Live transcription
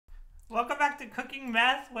Welcome back to Cooking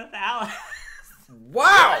Mess with Alice.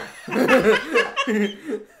 Wow!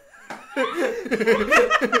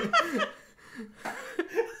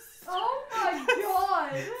 Oh my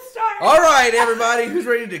god! All right, everybody, who's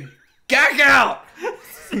ready to gag out?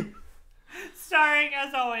 Starring,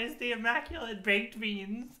 as always, the immaculate baked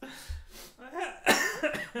beans.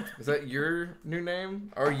 Is that your new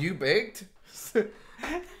name? Are you baked?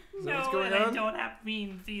 No, going and I on? don't have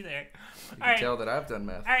beans either. You can tell that I've done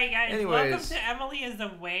math. All right, guys. Anyways, welcome to Emily is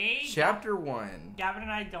Away. Chapter 1. Gavin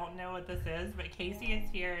and I don't know what this is, but Casey is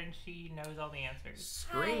here and she knows all the answers.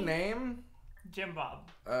 Screen name? Jim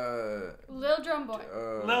Bob. LilDrumBoi.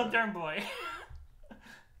 LilDrumBoi.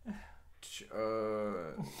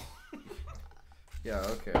 Yeah,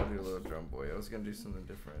 okay, I'll do LilDrumBoi. I was gonna do something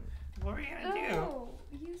different. What were you gonna Oh,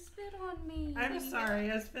 you spit on me. do? I'm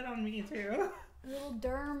sorry, I spit on me too.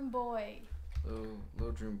 LilDrumBoi.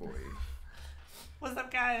 LilDrumBoi. What's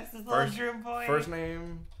up, guys? This is LilDrumBoi. First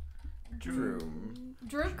name? Droom.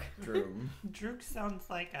 Drook. Droom. Drook sounds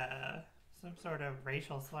like some sort of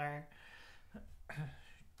racial slur.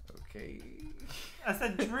 Okay. I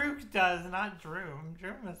said Drook does, not Droom.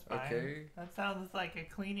 Droom is fine. Okay. That sounds like a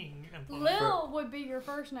cleaning implement. Lil would be your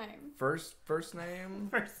first name. First name?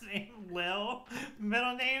 First name Lil,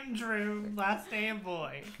 middle name Droom, last name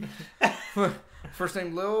Boy. First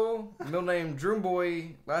name Lil, middle name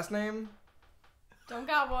DroomBoi, last name? Don't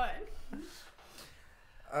got one.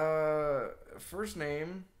 First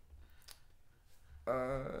name,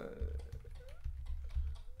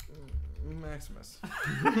 Maximus.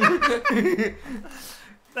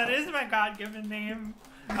 That is my God-given name.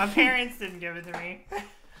 My parents didn't give it to me.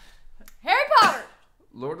 Harry Potter.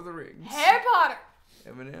 Lord of the Rings. Harry Potter.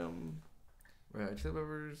 Eminem. Red Hot Chili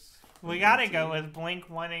Peppers. We gotta go with Blink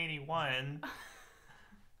 181.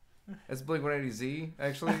 That's Blink 180Z,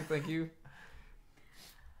 actually. Thank you.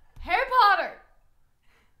 Harry Potter.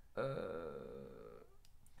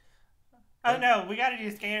 Oh no, we gotta do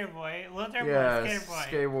Skater Boy. LilDrumBoi, Yeah, Skater Boy.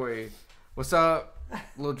 Skater Boy. What's up,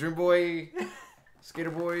 LilDrumBoi?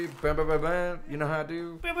 Skater Boy. Bam, bam, bam, bam. You know how I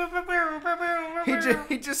do.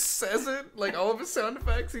 He just says it like all of his sound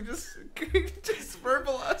effects. He just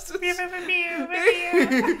verbalizes.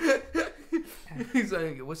 He's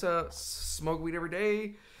like, "What's up? Smoke weed every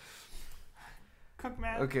day." Cook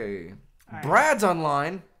man. Okay, Right. Brad's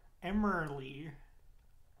online. Emerly.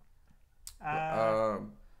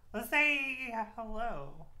 Let's say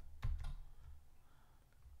hello.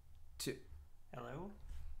 Hello?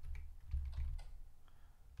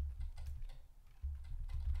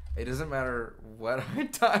 It doesn't matter what I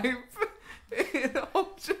type.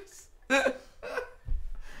 It'll just.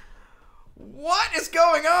 What is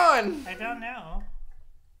going on? I don't know.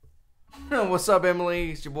 What's up,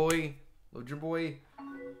 Emily? It's your boy, LilDrumBoi.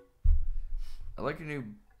 I like your new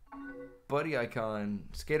buddy icon.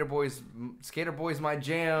 Skater Boy's my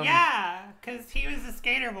jam. Yeah, because he was a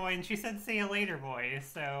skater boy and she said see you later boy,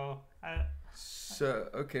 so... So,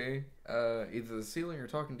 okay. Either the ceiling or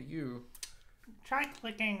talking to you. Try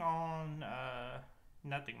clicking on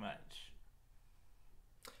nothing much.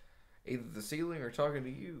 Either the ceiling or talking to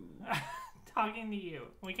you. Talking to you.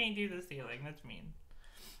 We can't do the ceiling, that's mean.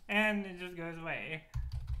 And it just goes away.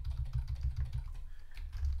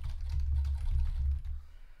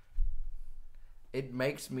 It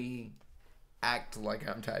makes me act like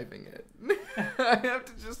I'm typing it. I have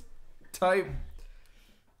to just type.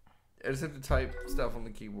 I just have to type stuff on the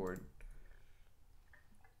keyboard.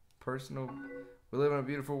 Personal. We live in a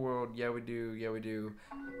beautiful world. Yeah, we do. Yeah, we do.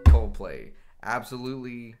 Coldplay.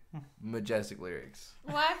 Absolutely majestic lyrics.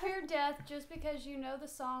 Life or death, just because you know the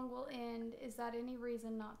song will end, is that any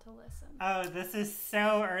reason not to listen? Oh, this is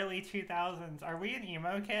so early 2000s. Are we an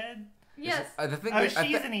emo kid? Yes.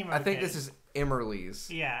 She's an emo I think kid. this is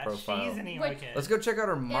Emerly's profile. She's an emo Wait, kid. Let's go check out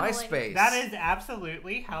her Emily. MySpace. That is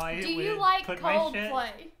absolutely how I Do would you like put my shit.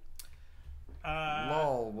 Coldplay?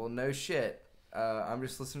 Lol. Well, no shit. I'm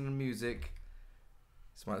just listening to music.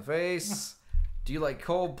 Smiley face. Do you like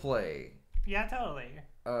Coldplay? Yeah, totally.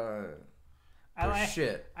 There's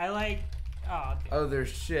shit. I like... Oh, dude. Oh, there's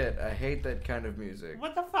shit. I hate that kind of music.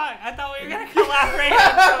 What the fuck? I thought we were going to collaborate on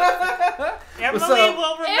What's Emily up?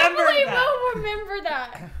 will remember Emily that. will remember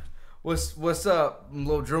that. What's up,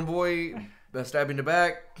 LilDrumBoi? Stab you in the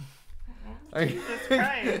back. Jesus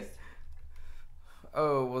Christ.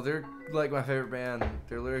 Oh, well, they're like my favorite band.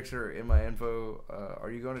 Their lyrics are in my info. Are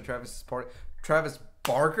you going to Travis's party? Travis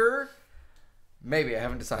Barker? Maybe. I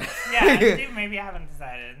haven't decided. Yeah, dude, maybe I haven't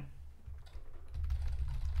decided.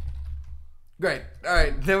 Great. All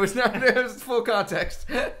right. There was full context.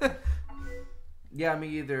 Yeah, me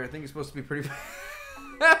either. I think it's supposed to be pretty.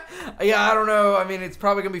 Yeah, I don't know. I mean, it's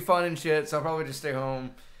probably gonna be fun and shit, so I'll probably just stay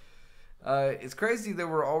home. It's crazy that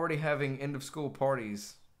we're already having end of school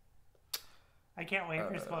parties. I can't wait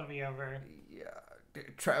for school to be over. Yeah,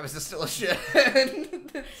 Travis is still a shit.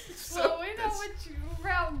 Well, we know which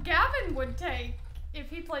route Gavin would take if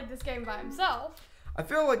he played this game by himself. I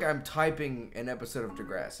feel like I'm typing an episode of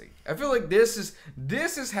Degrassi. I feel like this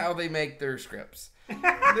is how they make their scripts.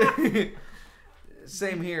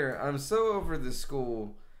 Same here. I'm so over this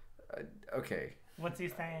school. Okay. What's he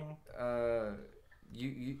saying?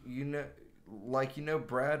 You know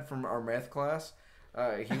Brad from our math class.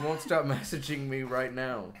 He won't stop messaging me right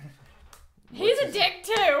now. He's a dick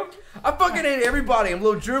too. I fucking hate everybody. I'm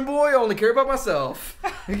LilDrumBoi. I only care about myself.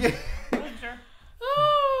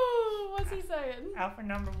 Oh, what's he saying? Out for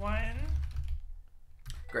number 1.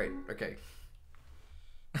 Great. Okay.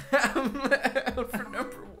 Out for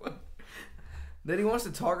number 1. That he wants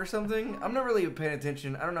to talk or something. I'm not really paying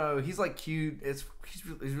attention. I don't know. He's like cute. He's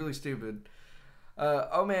really stupid.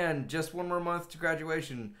 Oh man, just 1 more month to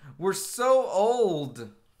graduation. We're so old.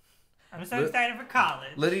 I'm so excited for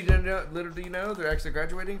college. Little do you know, they're actually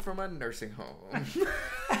graduating from a nursing home.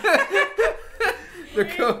 They're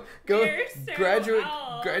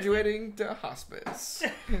graduating to hospice.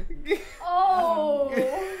 Oh.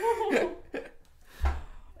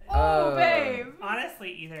 Oh, babe.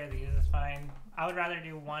 Honestly, either of these is fine. I would rather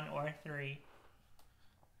do 1 or 3.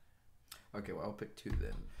 Okay, well, I'll pick 2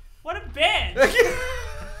 then. What a bitch!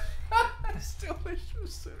 I still wish it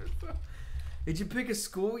was sooner. Did you pick a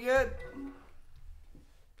school yet?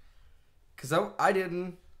 Because I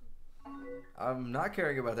didn't. I'm not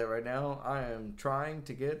caring about that right now. I am trying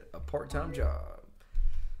to get a part-time job.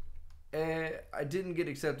 And I didn't get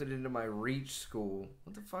accepted into my reach school.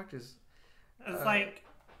 What the fuck is... It's like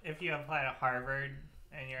if you apply to Harvard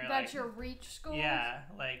and you're That's your reach school? Yeah,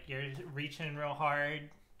 like you're reaching real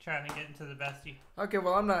hard, trying to get into the best you... Okay,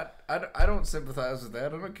 well, I'm not... I don't sympathize with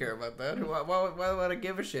that. I don't care about that. Why would I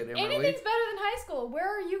give a shit, Emily? Anything's better than high school. Where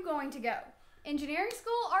are you going to go? Engineering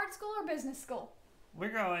school, art school, or business school?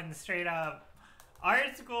 We're going straight up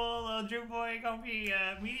art school. LilDrumBoi gonna be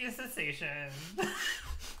media cessation.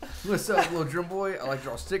 What's up, LilDrumBoi? I like to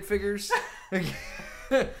draw stick figures.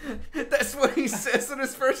 That's what he says in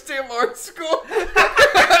his first day of art school.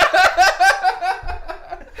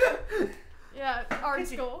 Yeah, art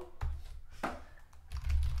school.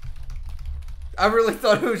 I really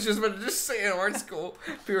thought it was just about to just say art school,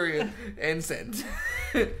 period, and send.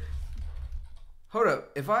 Hold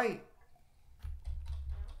up, if I...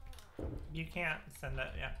 You can't send it,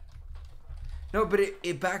 yeah. No, but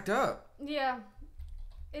it backed up. Yeah.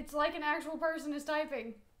 It's like an actual person is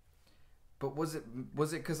typing. But was it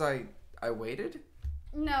because I waited?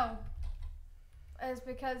 No. It's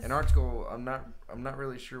because... In art school, I'm not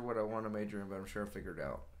really sure what I want to major in, but I'm sure I'll figure it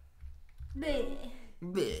out. Bleh.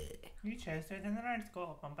 Bleh. You chose to attend an art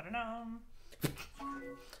school. Bum-ba-da-dum.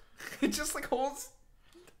 It just like holds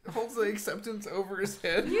the acceptance over his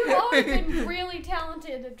head. You've always been really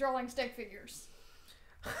talented at drawing stick figures.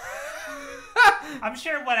 I'm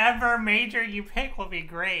sure whatever major you pick will be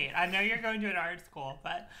great. I know you're going to an art school,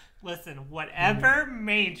 but listen, whatever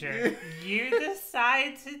major you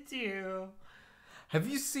decide to do. Have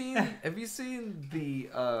you seen the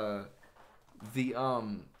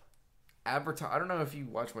I don't know if you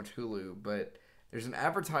watch much Hulu, but there's an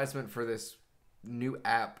advertisement for this new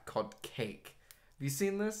app called Cake. Have you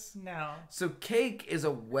seen this? No. So Cake is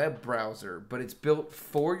a web browser, but it's built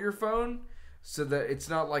for your phone, so that it's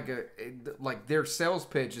not like like their sales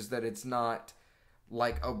pitch is that it's not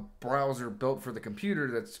like a browser built for the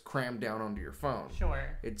computer that's crammed down onto your phone.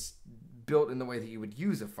 Sure. It's built in the way that you would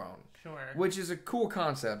use a phone. Sure. Which is a cool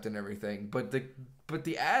concept and everything, but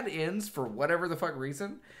the ad ends for whatever the fuck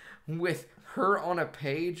reason with her on a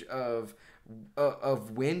page of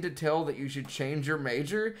when to tell that you should change your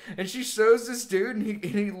major, and she shows this dude and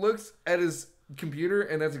he looks at his computer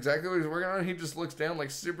and that's exactly what he's working on. He just looks down like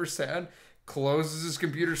super sad, closes his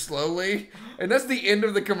computer slowly, and that's the end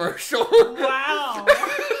of the commercial. Wow.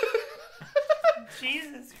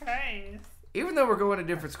 Jesus Christ. Even though we're going to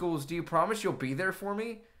different schools, do you promise you'll be there for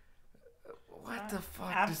me? What the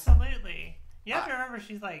fuck? Absolutely. You have to remember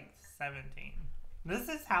she's like 17. This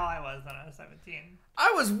is how I was when I was 17.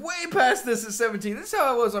 I was way past this at 17. This is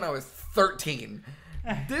how I was when I was 13.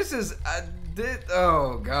 This is...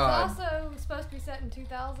 oh, God. It's also supposed to be set in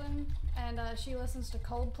 2000, and she listens to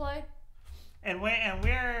Coldplay. And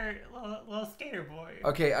we're little skater boy.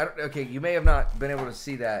 Okay, okay, you may have not been able to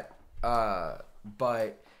see that,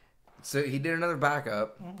 but... So he did another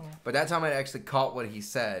backup, but that time I actually caught what he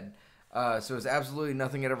said. So it's absolutely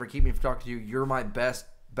nothing that ever keep me from talking to you. You're my best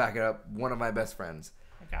backup, one of my best friends.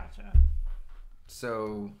 Gotcha.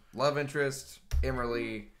 So, love interest,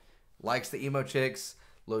 Emily, likes the emo chicks,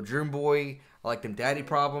 LilDrumBoi, I like them daddy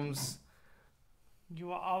problems. You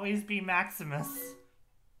will always be Maximus.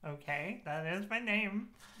 Okay, that is my name.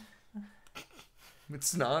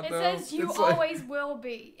 It's not, It though. says you It's always will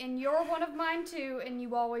be. And you're one of mine, too, and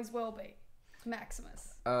you always will be.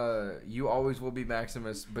 Maximus. You always will be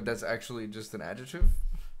Maximus, but that's actually just an adjective.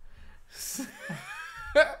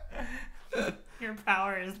 Your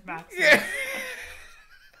power is Maximus.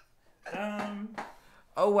 Yeah.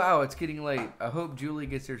 Oh, wow, it's getting late. I hope Julie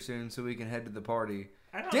gets here soon so we can head to the party.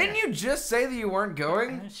 Didn't you just say that you weren't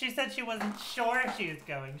going? She said she wasn't sure if she was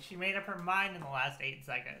going. She made up her mind in the last 8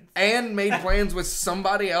 seconds. And made plans with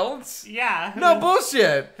somebody else? Yeah. No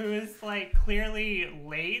bullshit. Who is, like, clearly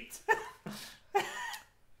late.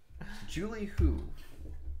 Julie who?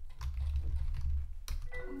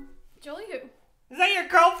 Julie who? Is that your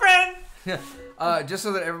girlfriend? Just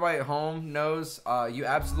so that everybody at home knows, you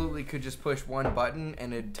absolutely could just push one button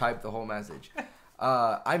and it'd type the whole message.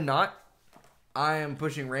 I'm not. I am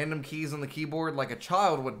pushing random keys on the keyboard like a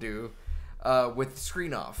child would do with the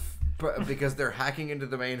screen off because they're hacking into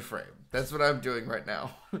the mainframe. That's what I'm doing right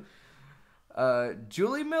now.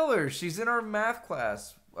 Julie Miller, she's in our math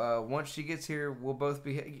class. Once she gets here, we'll both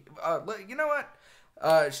be... you know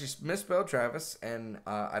what? She's misspelled Travis, and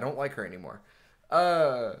I don't like her anymore.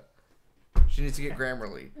 She needs to get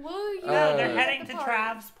Grammarly. Will you? No, they're heading to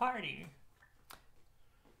Trav's party.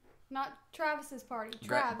 Not Travis's party.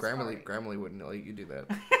 Trav's party. Grammarly wouldn't let you do that.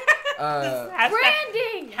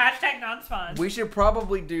 Branding! Hashtag non-spawn. We should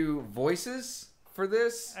probably do voices for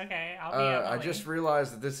this. Okay, I'll be I just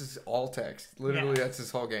realized that this is all text. Literally, that's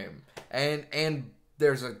this whole game. And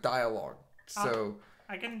there's a dialogue. So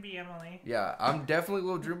I can be Emily. Yeah, I'm definitely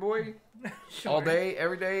LilDrumBoi. Sure. All day,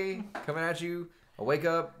 every day, coming at you. I wake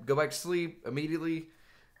up, go back to sleep immediately.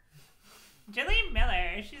 Julie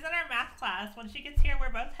Miller, she's in our math class. When she gets here,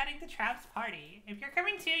 we're both heading to Trav's party. If you're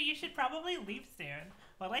coming too, you should probably leave soon.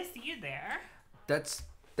 Will I see you there? That's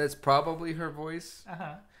probably her voice.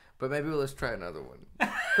 Uh-huh. But maybe let's try another one.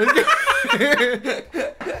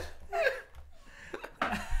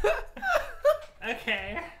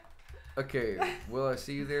 Okay. Okay, will I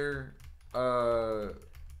see you there?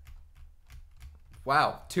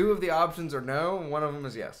 Wow, 2 of the options are no, and 1 of them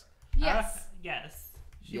is yes. Yes. Yes.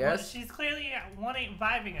 Yes? She's clearly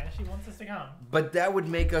vibing us. She wants us to come. But that would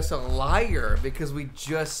make us a liar because we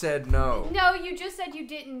just said no. No, you just said you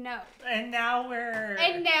didn't know. And now we're...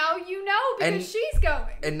 And now you know because she's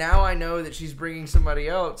going. And now I know that she's bringing somebody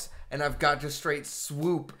else, and I've got to straight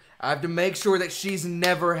swoop. I have to make sure that she's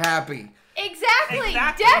never happy. Exactly. So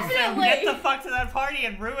Definitely. get the fuck to that party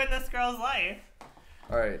and ruin this girl's life.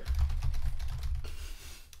 All right.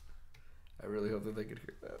 I really hope that they could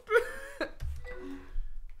hear that.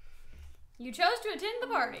 You chose to attend the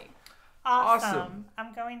party. Awesome.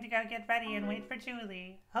 I'm going to go get ready and wait for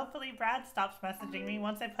Julie. Hopefully Brad stops messaging me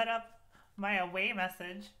once I put up my away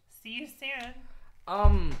message. See you soon.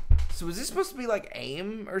 So is this supposed to be like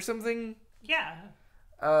AIM or something? Yeah.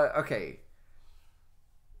 Okay.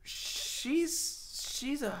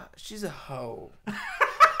 She's a hoe.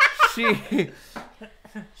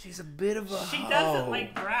 She's a bit of a hoe. She doesn't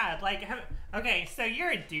like Brad. Like, okay, so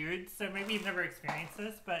you're a dude, so maybe you've never experienced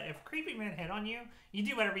this, but if creepy men hit on you, you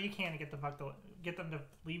do whatever you can to get them to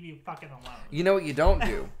leave you fucking alone. You know what you don't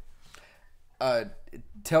do?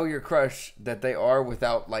 Tell your crush that they are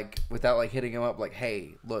without hitting him up like,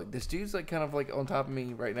 hey, look, this dude's like kind of like on top of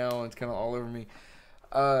me right now and it's kind of all over me.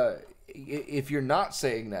 If you're not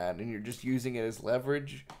saying that and you're just using it as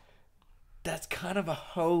leverage, that's kind of a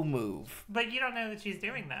hoe move. But you don't know that she's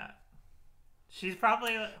doing that. She's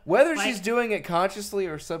probably... Whether she's doing it consciously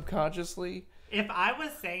or subconsciously... If I was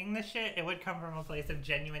saying this shit, it would come from a place of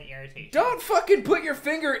genuine irritation. Don't fucking put your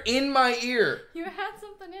finger in my ear! You had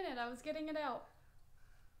something in it. I was getting it out.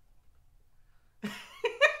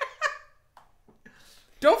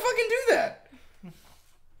 Don't fucking do that!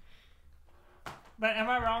 But am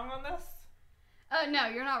I wrong on this? No,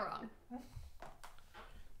 you're not wrong.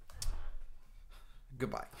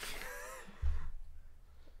 Goodbye.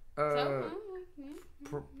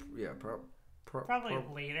 Probably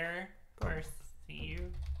later. Or see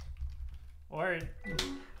you. Or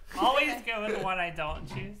always go with the one I don't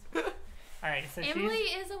choose. Alright, so Emily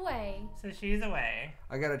is away. So she's away.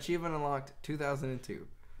 I got achievement unlocked 2002.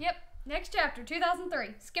 Yep. Next chapter,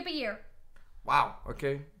 2003. Skip a year. Wow.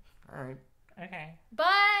 Okay. Alright. Okay. But...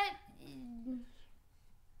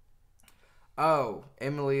 Oh,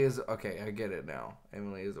 Emily is... Okay, I get it now.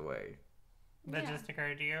 Emily is away. That just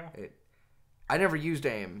occurred to you? I never used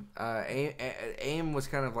AIM. AIM was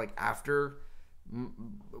kind of like after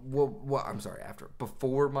Well, I'm sorry,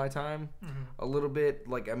 before my time, a little bit.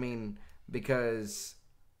 Like, I mean, because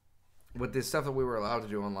with this stuff that we were allowed to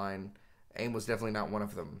do online, AIM was definitely not one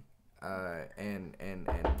of them. And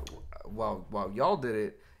while y'all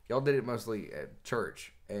did it mostly at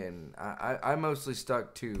church, and I mostly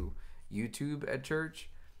stuck to YouTube at church,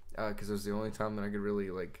 because it was the only time that I could really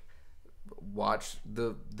like watch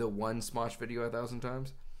the one Smosh video 1,000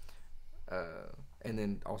 times, and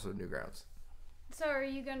then also Newgrounds. So are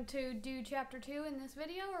you going to do chapter 2 in this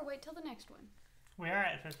video or wait till the next one? We are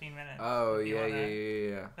at 15 minutes. Oh,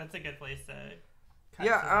 yeah. That's a good place to cut.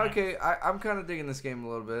 Yeah, okay. I'm kind of digging this game a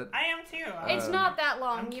little bit. I am too. It's not that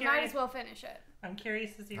long. You might as well finish it. I'm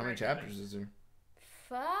curious to see how many chapters is there?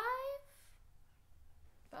 5?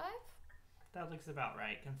 That looks about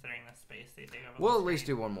right, considering the space they take over. We'll at least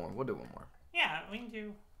do one more. We'll do one more. Yeah, we can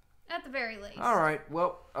do. At the very least. All right.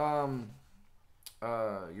 Well,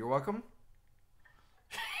 you're welcome.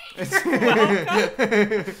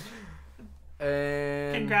 Welcome.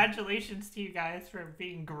 And congratulations to you guys for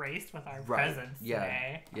being graced with our presence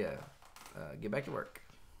today. Yeah. Get back to work.